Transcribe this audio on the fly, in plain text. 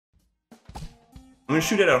I'm gonna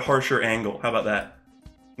shoot it at a harsher angle. How about that?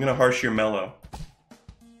 I'm gonna harsh your mellow.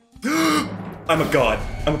 I'm a god.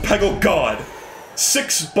 I'm a Peggle god.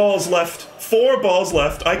 6 balls left. 4 balls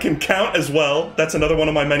left. I can count as well. That's another one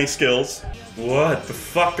of my many skills. What the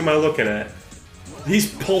fuck am I looking at?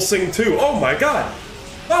 He's pulsing too. Oh my god.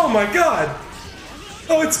 Oh my god.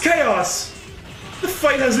 Oh, it's chaos. The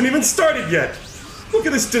fight hasn't even started yet. Look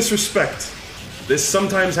at this disrespect. This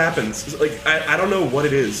sometimes happens. Like, I don't know what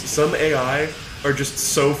it is. Some AI are just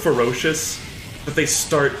so ferocious that they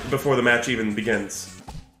start before the match even begins.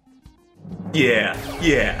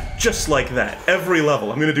 Yeah, just like that. Every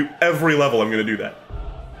level. I'm gonna do every level, I'm gonna do that.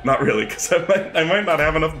 Not really, because I might not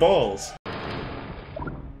have enough balls.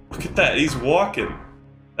 Look at that, he's walking.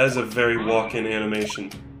 That is a very walk-in animation.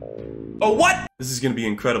 Oh, what?! This is gonna be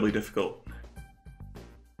incredibly difficult.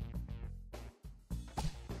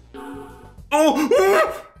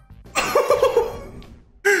 Oh!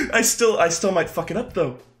 I still might fuck it up,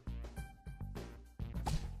 though.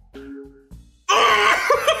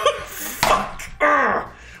 Fuck!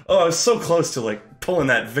 Oh, I was so close to, like, pulling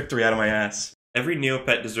that victory out of my ass. Every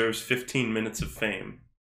Neopet deserves 15 minutes of fame.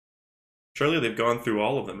 Surely they've gone through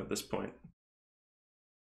all of them at this point.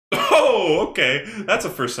 Oh, okay. That's a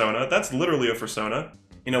persona. That's literally a persona.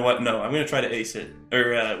 You know what? No, I'm gonna try to ace it. Or,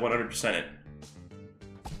 100% it.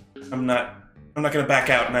 I'm not gonna back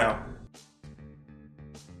out now.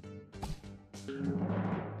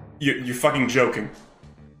 You're fucking joking.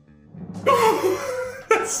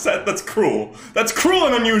 That's cruel. That's cruel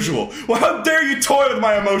and unusual. Well, how dare you toy with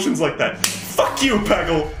my emotions like that? Fuck you,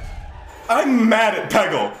 Peggle. I'm mad at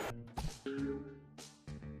Peggle.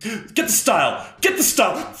 Get the style. Get the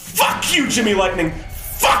style. Fuck you, Jimmy Lightning.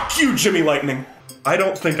 Fuck you, Jimmy Lightning. I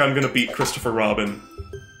don't think I'm gonna beat Christopher Robin.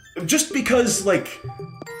 Just because, like,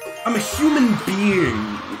 I'm a human being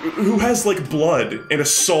who has, like, blood and a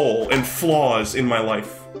soul and flaws in my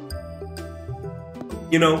life.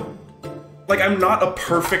 You know? Like, I'm not a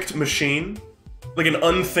perfect machine. Like an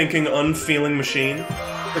unthinking, unfeeling machine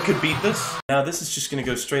that could beat this. Now this is just gonna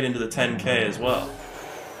go straight into the 10K as well.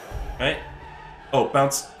 Right? Oh,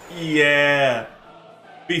 bounce. Yeah!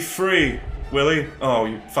 Be free, Willie. Oh,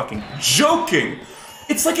 you're fucking joking!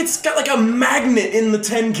 It's like it's got like a magnet in the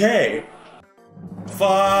 10K.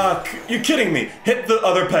 Fuck. You're kidding me. Hit the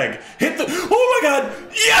other peg. Hit the— oh my god!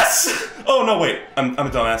 Yes! Oh no, wait. I'm a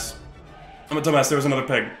dumbass. I'm a dumbass. There was another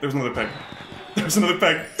peg. There was another peg. There was another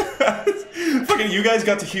peg. Fucking you guys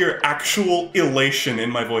got to hear actual elation in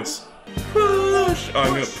my voice. Push! Oh,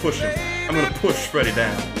 I'm gonna push him. I'm gonna push Freddy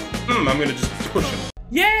down. I'm gonna just push him.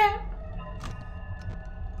 Yeah!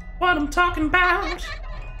 What I'm talking about.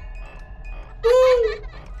 Woo!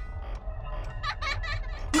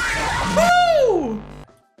 Woo!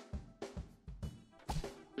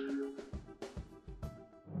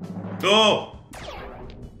 Oh!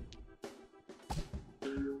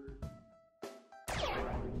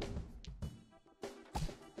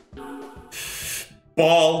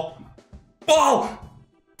 Ball! Ball!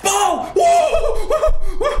 Ball!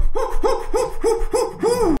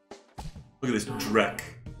 Look at this dreck.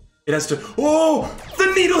 It has to— oh! The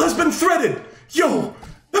needle has been threaded! Yo!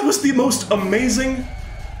 That was the most amazing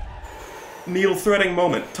needle threading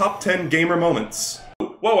moment. Top 10 gamer moments.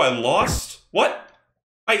 Whoa, I lost? What?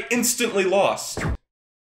 I instantly lost.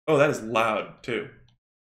 Oh, that is loud, too.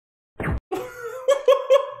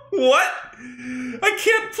 What? I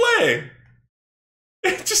can't play!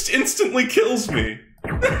 It just instantly kills me.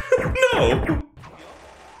 No!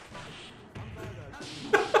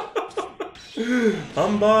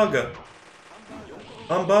 Hamburger.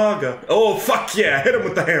 Hamburger. Oh, fuck yeah! Hit him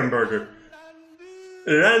with the hamburger.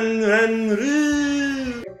 Run, run,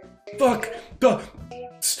 run. Fuck. Duh.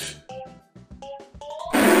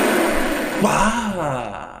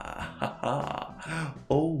 Wah.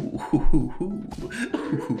 Oh.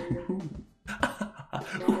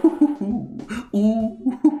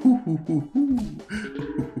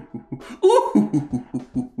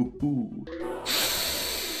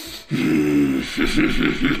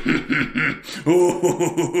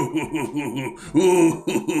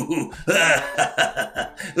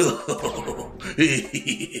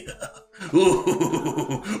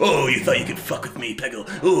 Oh, you thought you could fuck with me, Peggle.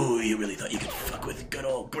 Oh, you really thought you could fuck with good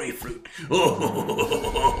old grayfruit.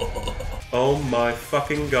 Oh my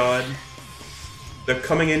fucking god. They're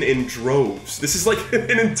coming in droves. This is like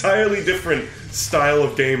an entirely different style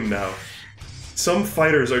of game now. Some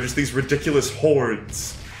fighters are just these ridiculous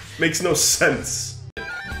hordes. Makes no sense.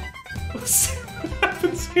 Let's see what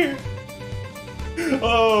happens here.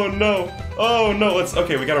 Oh no. Oh no.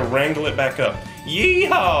 Okay, we gotta wrangle it back up.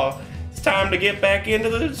 Yeehaw! It's time to get back into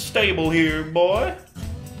the stable here, boy.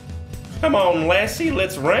 Come on, lassie,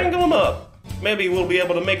 let's wrangle him up. Maybe we'll be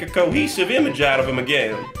able to make a cohesive image out of him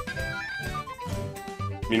again.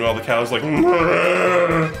 Meanwhile, the cow's like,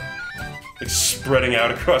 like spreading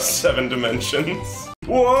out across 7 dimensions.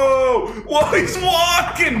 Whoa! Whoa, he's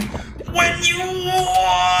walking! When you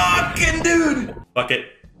walking, dude! Fuck it.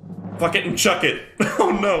 Fuck it and chuck it.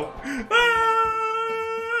 Oh no.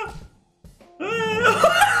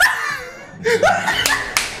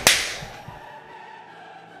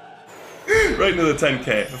 Right into the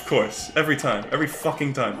 10K, of course. Every time. Every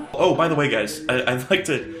fucking time. Oh, by the way, guys, I'd like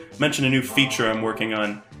to mention a new feature I'm working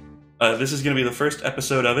on. This is gonna be the first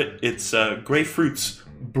episode of it. It's Grayfruit's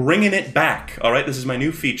Bringing It Back. Alright, this is my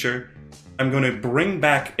new feature. I'm gonna bring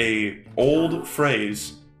back a old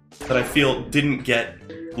phrase that I feel didn't get,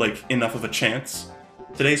 like, enough of a chance.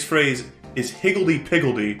 Today's phrase is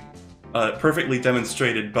higgledy-piggledy, perfectly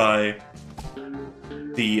demonstrated by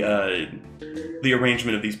the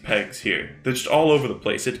arrangement of these pegs here. They're just all over the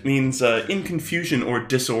place. It means in confusion or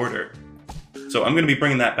disorder. So I'm gonna be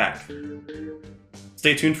bringing that back.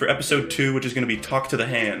 Stay tuned for episode 2, which is gonna be Talk to the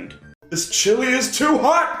Hand. This chili is too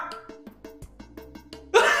hot!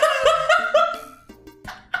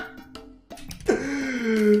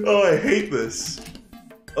 Oh, I hate this.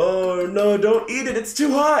 Oh no, don't eat it, it's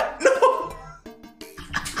too hot! No!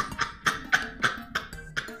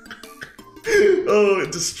 Oh,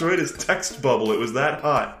 it destroyed his text bubble, it was that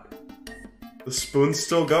hot. The spoon's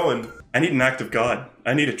still going. I need an act of God.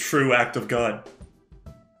 I need a true act of God.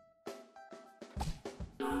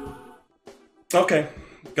 Okay,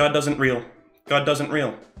 God doesn't reel. God doesn't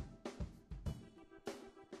reel.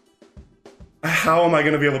 How am I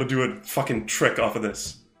gonna be able to do a fucking trick off of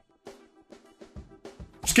this?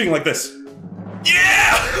 Just kidding, like this.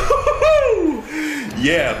 Yeah!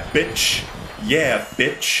 Yeah, bitch. Yeah,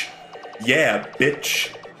 bitch. Yeah,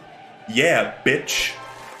 bitch. Yeah, bitch.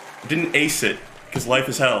 I didn't ace it, because life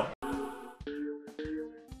is hell.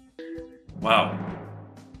 Wow.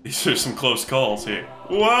 These are some close calls here.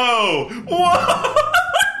 Whoa! Whoa!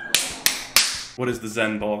 What is the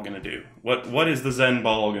Zen ball gonna do? What is the Zen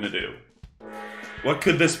ball gonna do? What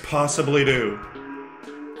could this possibly do?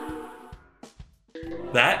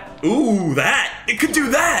 That? Ooh, that! It could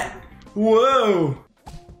do that! Whoa!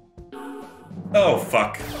 Oh,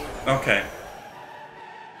 fuck. Okay.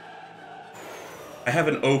 I have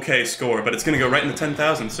an okay score, but it's gonna go right in the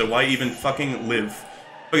 10,000, so why even fucking live?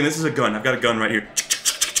 Okay, this is a gun. I've got a gun right here.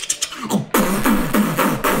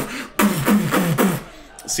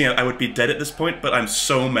 See, I would be dead at this point, but I'm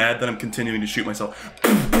so mad that I'm continuing to shoot myself.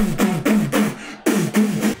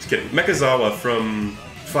 Just kidding. Mekazawa from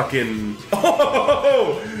fucking...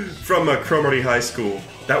 Oh! From Cromarty High School.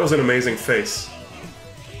 That was an amazing face.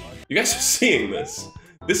 You guys are seeing this.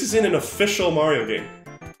 This is in an official Mario game.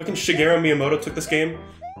 Fucking Shigeru Miyamoto took this game,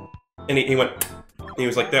 and he went... And he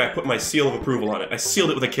was like, there, I put my seal of approval on it. I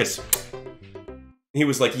sealed it with a kiss. He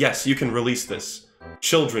was like, yes, you can release this.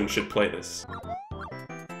 Children should play this.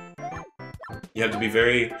 You have to be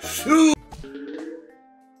very... Ooh!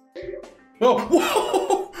 Oh,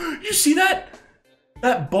 whoa! You see that?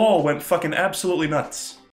 That ball went fucking absolutely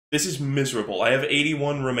nuts. This is miserable. I have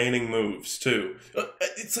 81 remaining moves, too.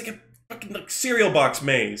 It's like a fucking like, cereal box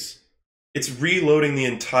maze. It's reloading the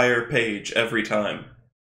entire page every time.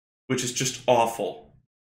 Which is just awful.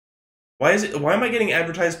 Why am I getting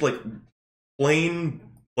advertised, like, plain,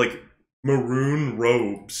 like, maroon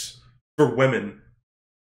robes for women?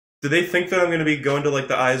 Do they think that I'm gonna be going to, like,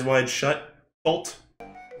 the Eyes Wide Shut cult?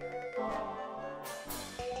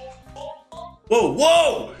 Whoa,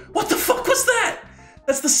 whoa! What the fuck was that?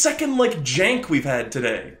 That's the second, like, jank we've had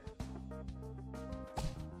today.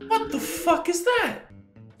 What the fuck is that?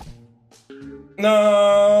 No.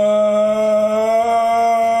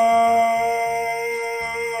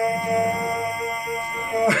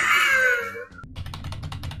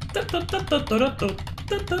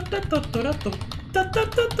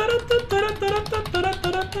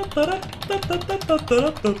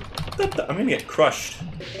 I'm gonna get crushed.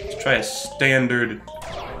 Let's try a standard,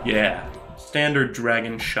 yeah, standard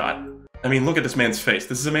dragon shot. I mean, look at this man's face.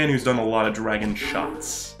 This is a man who's done a lot of dragon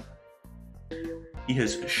shots. He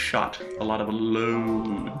has shot a lot of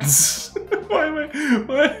loads. Why would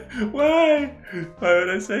I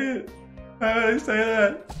say it? Why would I say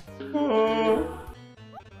that? Oh.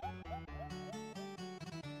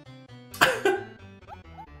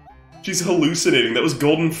 She's hallucinating. That was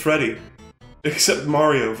Golden Freddy. Except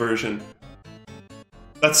Mario version.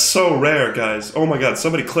 That's so rare, guys. Oh my god,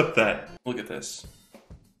 somebody clip that. Look at this.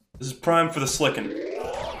 This is prime for the slickin'.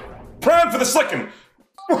 Prime for the slickin'!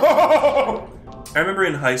 Whoa! I remember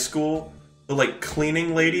in high school, the, like,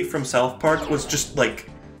 cleaning lady from South Park was just, like,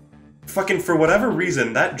 fucking for whatever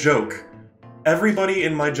reason, that joke, everybody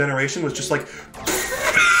in my generation was just like,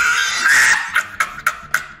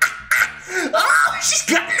 oh, she's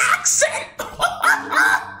got an accent!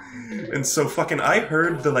 And so fucking I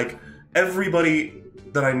heard the, like, everybody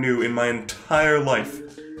that I knew in my entire life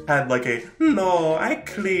had like a, no, I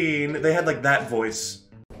clean. They had like that voice.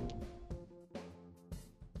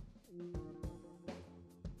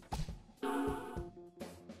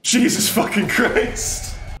 Jesus fucking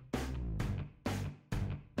Christ!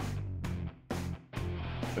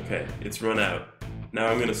 Okay, it's run out. Now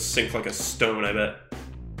I'm gonna sink like a stone, I bet.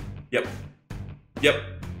 Yep. Yep.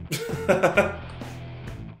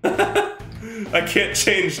 I can't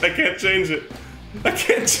change it. I can't change it.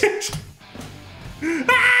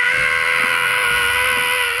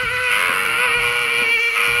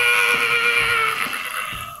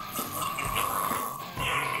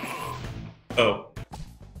 Oh.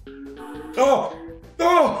 Oh!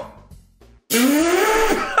 Oh!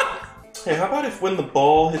 Hey, how about if when the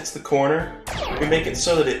ball hits the corner, we make it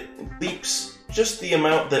so that it leaps just the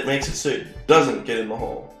amount that makes it so it doesn't get in the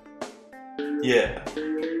hole? Yeah.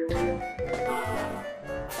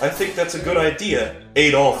 I think that's a good idea,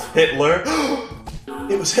 Adolf Hitler.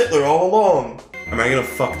 It was Hitler all along. Am I gonna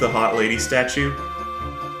fuck the hot lady statue?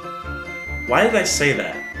 Why did I say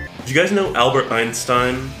that? Did you guys know Albert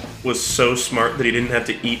Einstein was so smart that he didn't have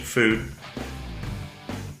to eat food?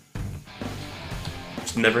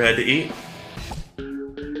 Just never had to eat.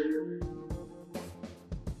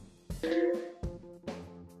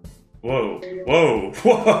 Whoa, whoa,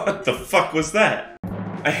 what the fuck was that?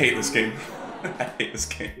 I hate this game. I hate this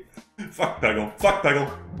game. Fuck Peggle. Fuck Peggle.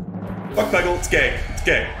 Fuck Peggle. It's gay. It's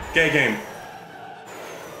gay. Gay game.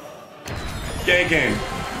 Gay game.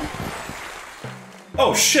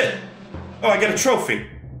 Oh shit! Oh, I get a trophy.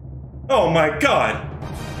 Oh my god!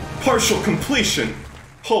 Partial completion.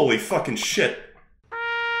 Holy fucking shit.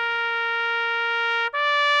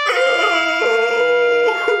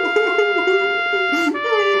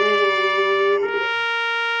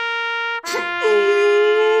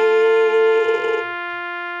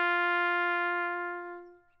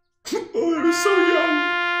 Oh, they were so young.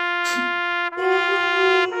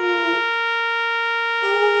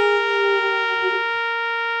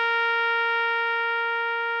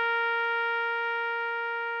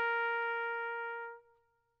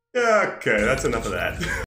 Yeah, okay, that's enough of that.